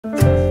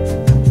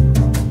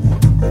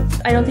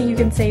I don't think you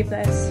can save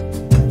this.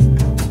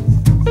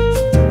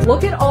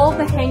 Look at all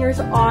the hangers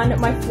on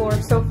my floor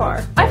so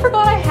far. I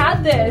forgot I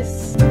had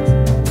this.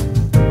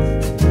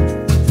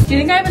 Do you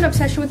think I have an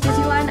obsession with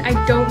Disneyland?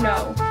 I don't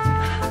know.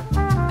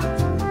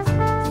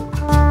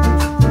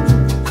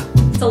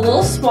 It's a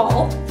little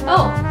small.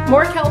 Oh,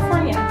 more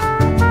California.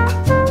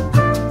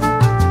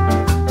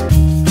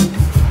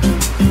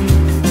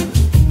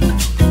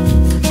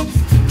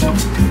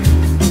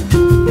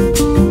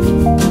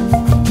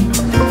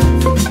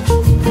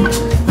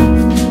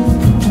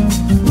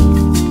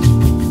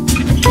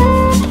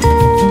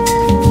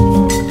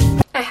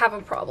 I have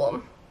a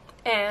problem,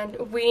 and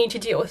we need to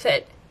deal with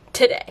it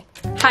today.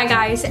 Hi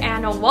guys,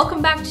 and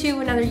welcome back to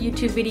another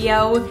YouTube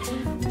video.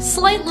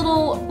 Slight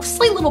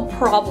little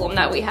problem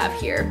that we have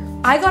here.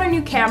 I got a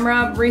new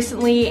camera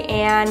recently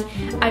and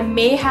I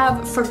may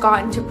have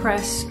forgotten to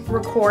press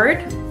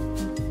record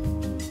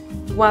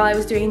while I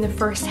was doing the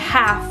first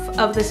half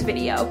of this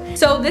video.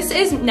 So this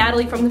is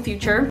Natalie from the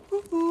future,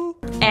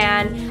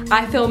 and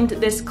I filmed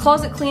this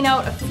closet clean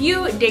out a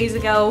few days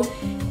ago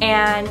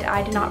and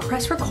I did not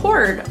press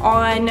record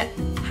on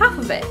half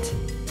of it.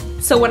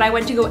 So when I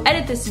went to go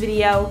edit this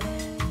video,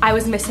 I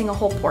was missing a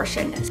whole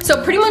portion.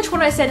 So pretty much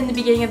what I said in the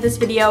beginning of this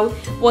video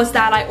was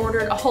that I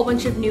ordered a whole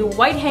bunch of new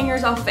white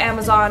hangers off of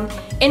Amazon.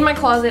 In my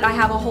closet, I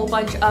have a whole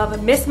bunch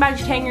of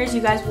mismatched hangers.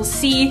 You guys will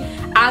see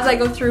as I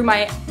go through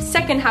my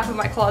second half of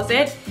my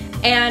closet.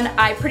 And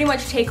I pretty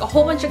much take a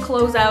whole bunch of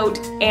clothes out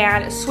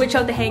and switch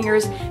out the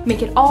hangers,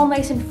 make it all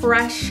nice and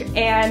fresh.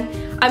 And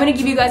I'm gonna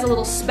give you guys a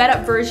little sped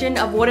up version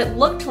of what it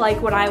looked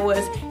like when I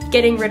was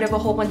getting rid of a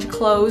whole bunch of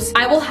clothes.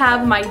 I will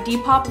have my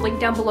Depop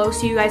link down below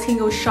so you guys can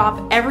go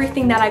shop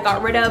everything that I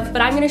got rid of,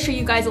 but I'm gonna show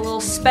you guys a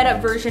little sped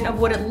up version of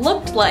what it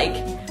looked like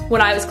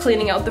when I was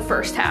cleaning out the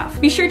first half.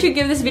 Be sure to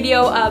give this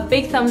video a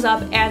big thumbs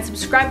up and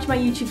subscribe to my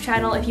YouTube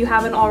channel if you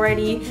haven't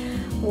already.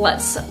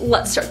 Let's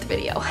start the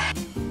video.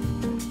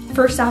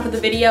 First half of the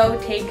video,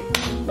 take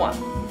one.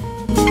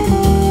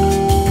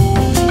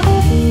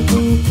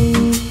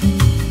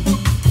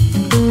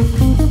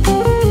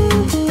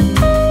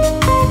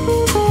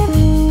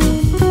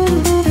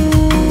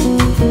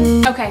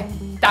 Okay,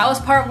 that was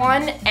part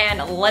one,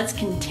 and let's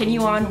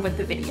continue on with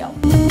the video.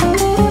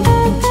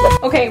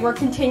 Okay, we're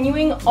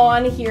continuing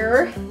on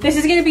here. This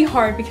is gonna be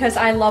hard because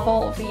I love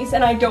all of these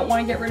and I don't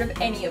want to get rid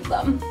of any of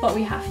them, but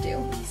we have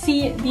to.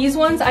 See, these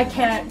ones I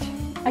can't.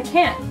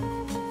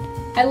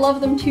 I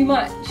love them too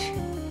much.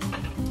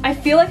 I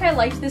feel like I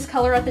liked this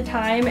color at the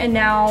time and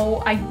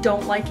now I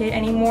don't like it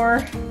anymore.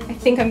 I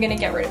think I'm gonna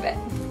get rid of it.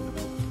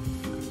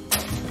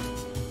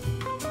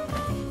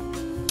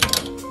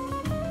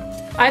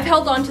 I've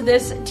held on to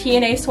this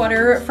TNA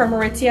sweater from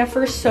Aritzia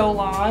for so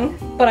long,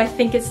 but I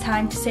think it's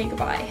time to say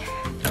goodbye.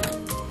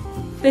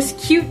 This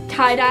cute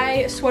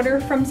tie-dye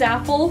sweater from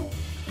Zaful,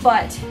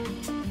 but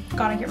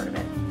gotta get rid of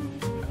it.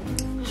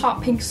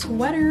 Hot pink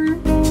sweater.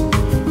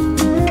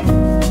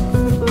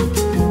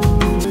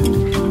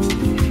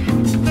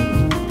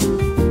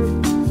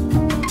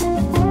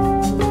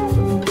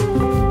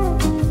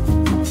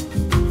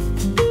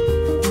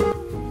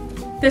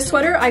 This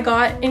sweater I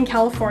got in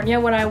California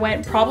when I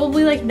went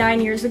probably like 9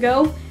 years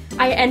ago.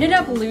 I ended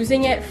up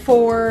losing it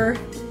for,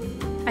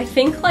 I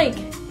think like,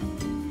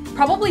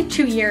 probably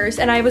 2 years,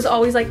 and I was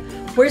always like,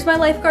 where's my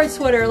lifeguard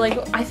sweater? Like,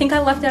 I think I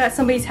left it at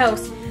somebody's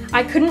house.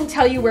 I couldn't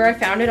tell you where I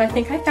found it. I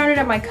think I found it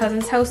at my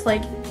cousin's house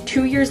like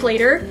 2 years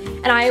later,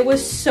 and I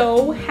was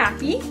so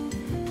happy.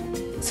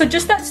 So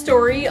just that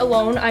story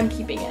alone, I'm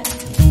keeping it.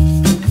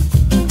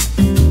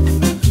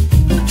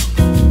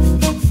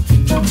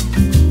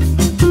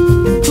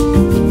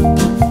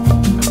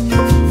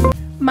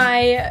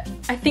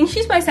 I think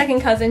she's my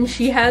second cousin.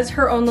 She has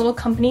her own little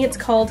company. It's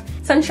called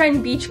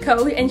Sunshine Beach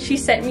Coat, and she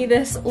sent me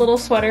this little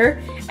sweater,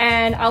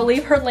 and I'll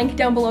leave her link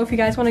down below if you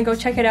guys want to go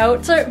check it out.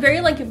 It's a very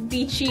like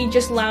beachy,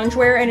 just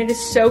loungewear, and it is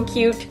so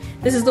cute.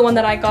 This is the one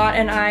that I got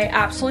and I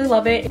absolutely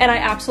love it, and I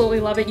absolutely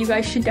love it. You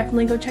guys should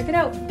definitely go check it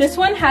out. This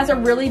one has a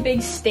really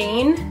big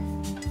stain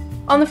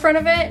on the front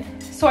of it,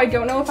 so I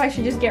don't know if I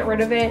should just get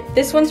rid of it.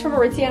 This one's from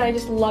Aritzia and I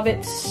just love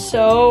it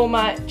so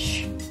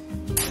much.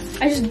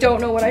 I just don't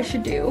know what I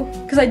should do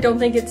because I don't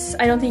think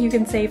you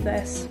can save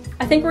this.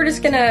 I think we're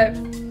just gonna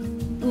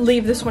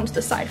leave this one to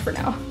the side for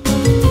now.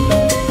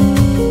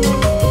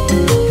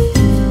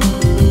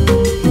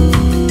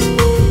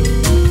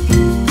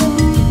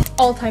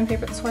 All-time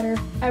favorite sweater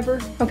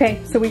ever.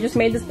 Okay, so we just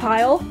made this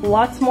pile.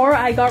 Lots more.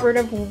 I got rid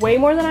of way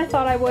more than I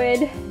thought I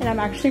would, and I'm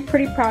actually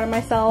pretty proud of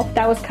myself.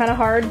 That was kind of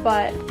hard,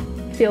 but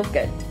feels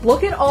good.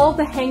 Look at all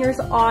the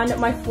hangers on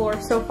my floor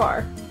so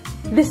far.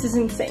 This is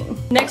insane.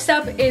 Next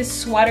up is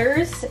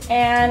sweaters,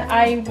 and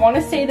I want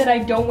to say that I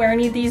don't wear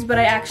any of these, but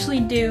I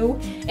actually do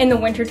in the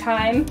winter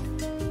time.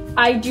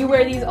 I do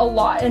wear these a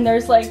lot, and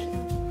there's like,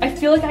 I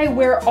feel like I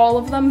wear all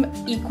of them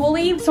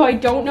equally, so I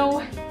don't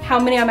know how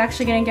many I'm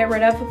actually gonna get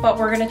rid of, but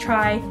we're gonna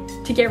try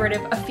to get rid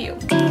of a few.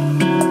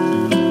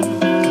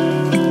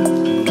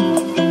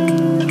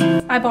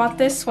 I bought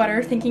this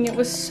sweater thinking it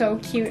was so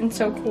cute and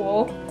so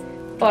cool,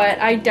 but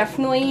I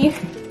definitely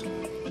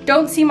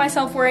Don't see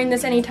myself wearing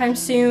this anytime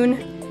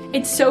soon.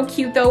 It's so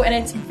cute though, and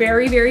it's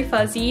very, very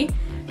fuzzy.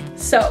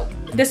 So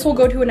this will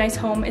go to a nice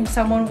home and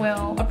someone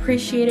will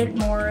appreciate it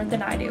more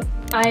than I do.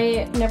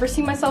 I never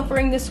see myself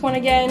wearing this one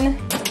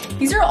again.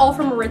 These are all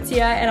from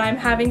Aritzia and I'm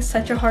having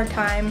such a hard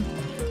time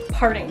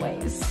parting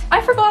ways.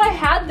 I forgot I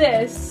had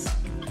this.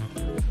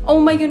 Oh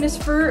my goodness,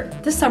 for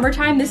the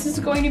summertime, this is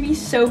going to be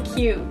so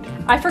cute.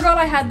 I forgot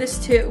I had this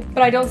too,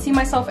 but I don't see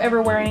myself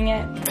ever wearing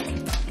it.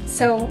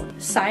 So,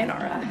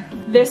 sayonara.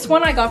 This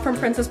one I got from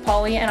Princess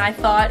Polly and I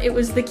thought it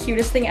was the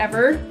cutest thing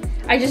ever.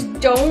 I just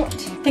don't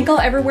think I'll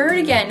ever wear it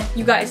again.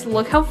 You guys,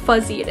 look how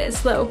fuzzy it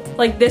is though.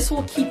 Like, this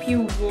will keep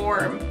you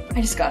warm.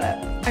 I just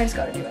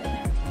gotta do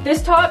it.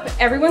 This top,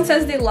 everyone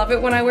says they love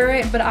it when I wear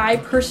it, but I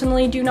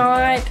personally do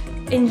not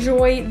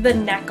enjoy the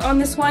neck on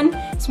this one.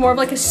 It's more of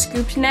like a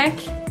scooped neck.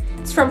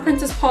 It's from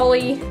Princess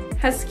Polly,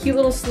 has cute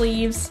little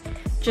sleeves,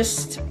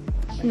 just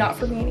not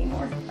for me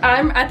anymore.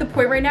 I'm at the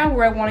point right now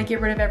where I want to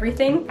get rid of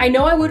everything. I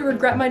know I would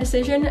regret my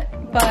decision,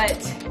 but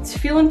it's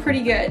feeling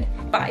pretty good.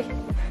 Bye.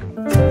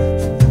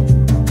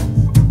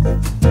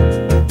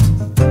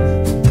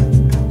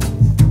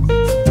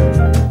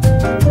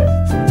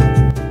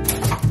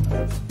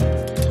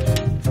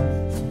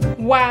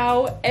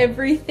 Wow,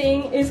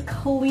 everything is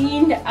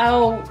cleaned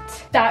out.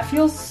 That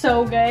feels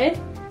so good.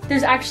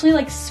 There's actually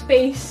like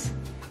space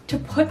to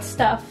put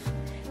stuff.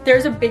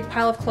 There's a big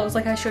pile of clothes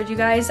like I showed you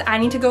guys. I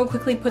need to go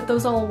quickly put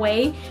those all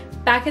away,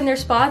 back in their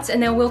spots,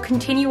 and then we'll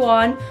continue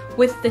on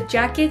with the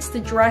jackets, the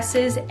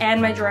dresses,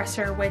 and my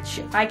dresser,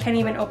 which I can't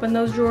even open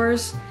those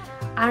drawers.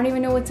 I don't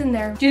even know what's in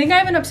there. Do you think I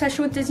have an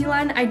obsession with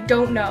Disneyland? I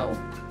don't know.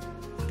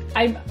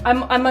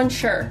 I'm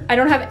unsure. I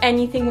don't have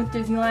anything with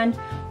Disneyland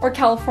or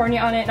California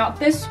on it. Not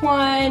this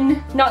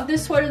one, not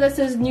this sweater that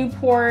says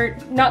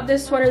Newport, not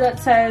this sweater that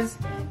says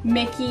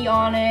Mickey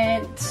on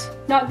it,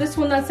 not this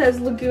one that says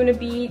Laguna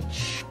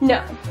Beach.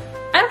 No,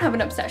 I don't have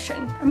an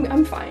obsession.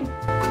 I'm fine.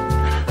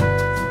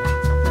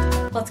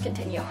 Let's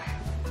continue.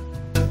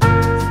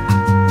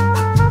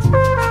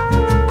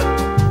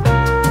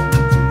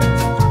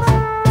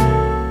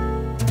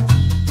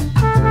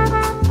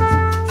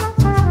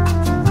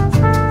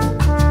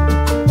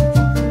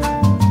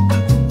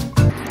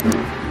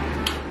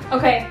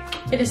 Okay,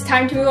 it is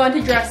time to move on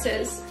to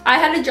dresses. I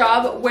had a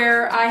job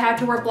where I had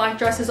to wear black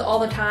dresses all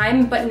the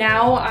time, but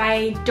now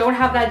I don't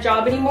have that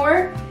job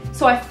anymore.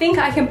 So I think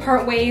I can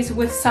part ways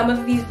with some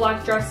of these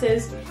black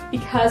dresses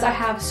because I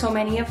have so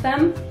many of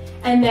them.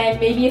 And then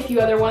maybe a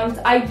few other ones.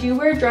 I do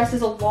wear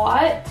dresses a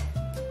lot,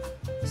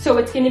 so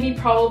it's gonna be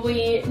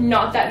probably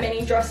not that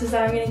many dresses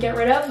that I'm gonna get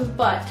rid of,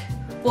 but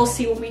we'll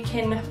see what we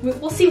can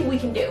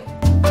do.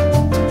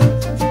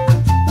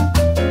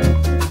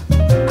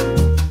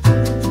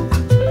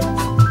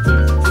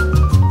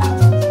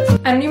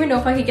 I don't even know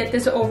if I could get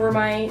this over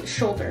my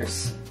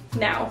shoulders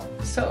now,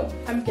 so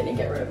I'm gonna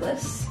get rid of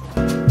this.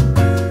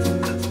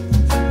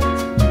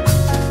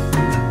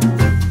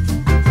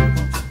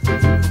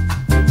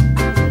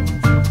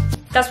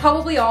 That's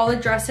probably all the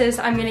dresses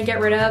I'm gonna get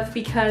rid of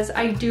because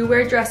I do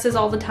wear dresses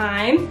all the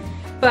time,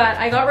 but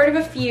I got rid of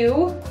a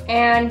few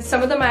and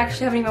some of them I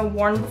actually haven't even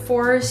worn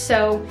before,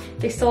 so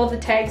they still have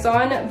the tags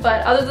on.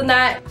 But other than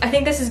that, I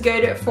think this is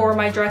good for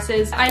my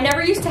dresses. I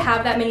never used to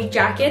have that many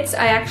jackets.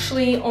 I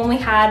actually only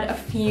had a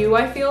few,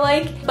 I feel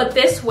like. But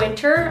this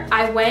winter,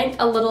 I went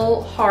a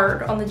little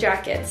hard on the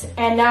jackets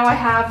and now I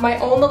have my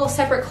own little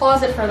separate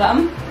closet for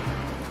them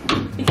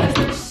because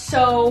there's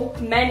so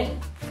many.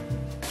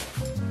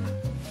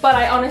 But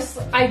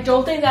I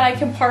don't think that I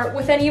can part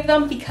with any of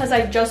them because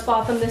I just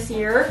bought them this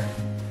year.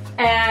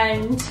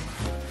 And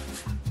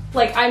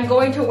like, I'm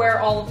going to wear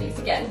all of these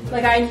again.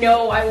 Like, I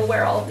know I will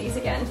wear all of these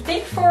again. I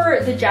think for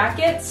the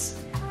jackets,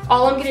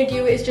 all I'm gonna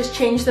do is just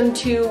change them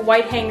to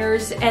white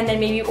hangers and then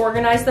maybe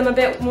organize them a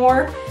bit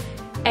more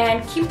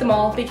and keep them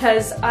all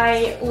because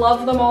I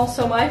love them all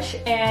so much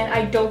and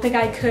I don't think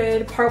I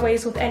could part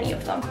ways with any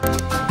of them.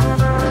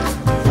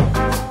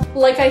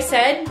 Like I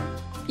said,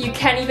 you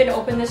can't even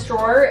open this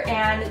drawer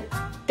and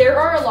there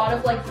are a lot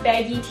of like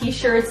baggy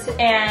t-shirts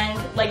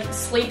and like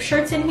sleep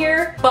shirts in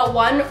here, but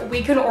one,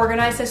 we can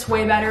organize this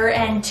way better,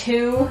 and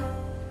two,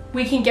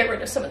 we can get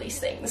rid of some of these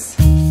things.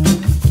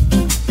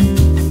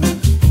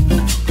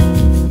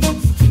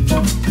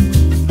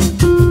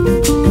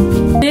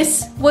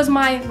 This was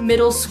my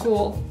middle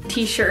school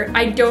t-shirt.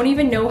 I don't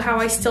even know how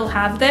I still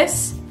have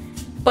this,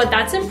 but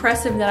that's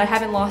impressive that I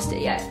haven't lost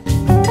it yet.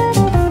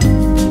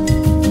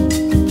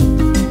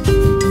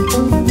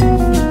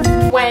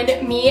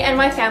 When me and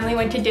my family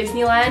went to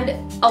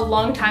Disneyland a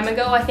long time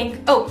ago, I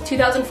think,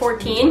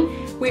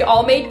 2014, we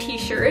all made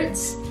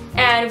t-shirts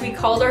and we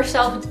called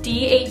ourselves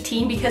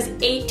D18 because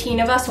 18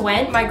 of us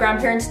went. My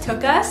grandparents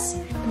took us.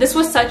 This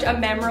was such a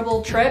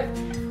memorable trip.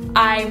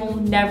 I will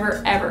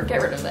never ever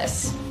get rid of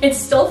this. It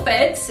still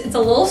fits. It's a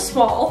little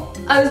small.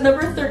 I was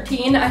number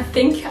 13. I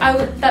think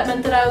that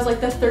meant that I was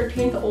like the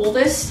 13th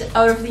oldest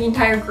out of the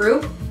entire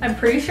group. I'm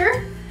pretty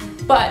sure.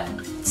 But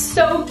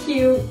So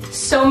cute,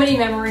 so many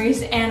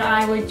memories, and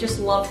I would just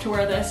love to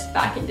wear this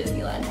back in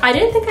Disneyland. I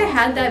didn't think I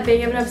had that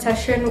big of an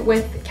obsession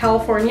with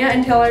California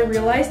until I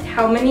realized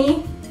how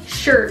many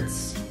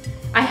shirts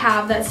I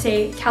have that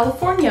say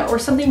California or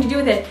something to do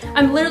with it.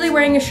 I'm literally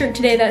wearing a shirt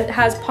today that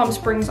has Palm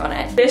Springs on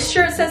it. This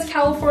shirt says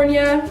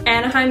California,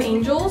 Anaheim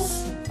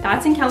Angels,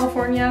 that's in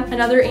California.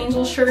 Another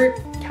Angel shirt,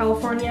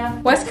 California.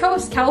 West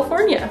Coast,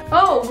 California.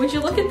 Oh, would you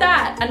look at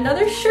that?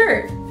 Another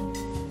shirt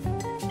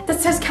that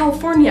says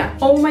California.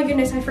 Oh my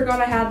goodness, I forgot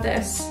I had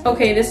this.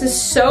 Okay, this is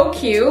so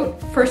cute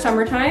for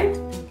summertime.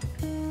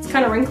 It's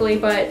kind of wrinkly,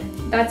 but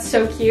that's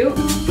so cute.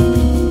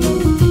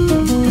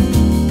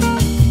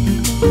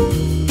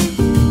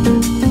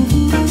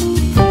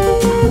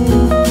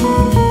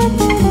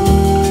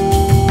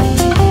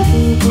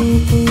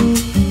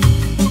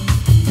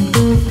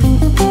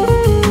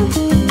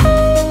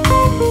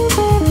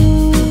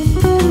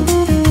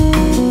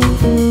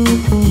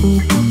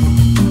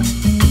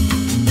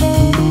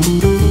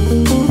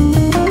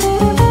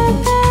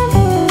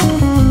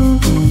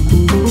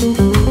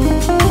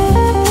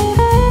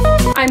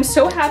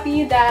 So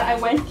happy that I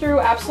went through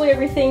absolutely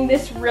everything.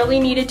 This really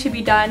needed to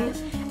be done,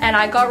 and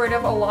I got rid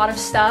of a lot of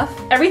stuff.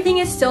 Everything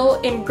is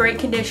still in great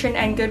condition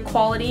and good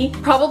quality.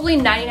 Probably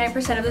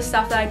 99% of the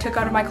stuff that I took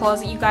out of my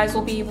closet you guys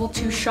will be able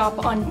to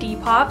shop on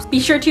Depop. Be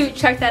sure to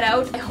check that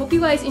out. I hope you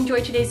guys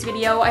enjoyed today's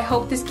video. I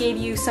hope this gave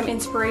you some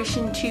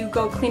inspiration to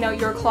go clean out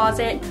your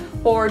closet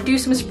or do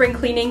some spring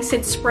cleaning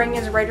since spring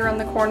is right around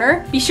the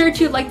corner. Be sure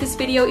to like this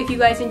video if you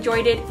guys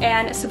enjoyed it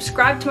and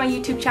subscribe to my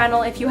YouTube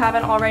channel if you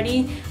haven't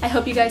already. I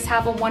hope you guys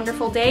have a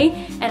wonderful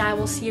day, and I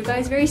will see you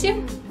guys very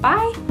soon.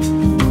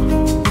 Bye!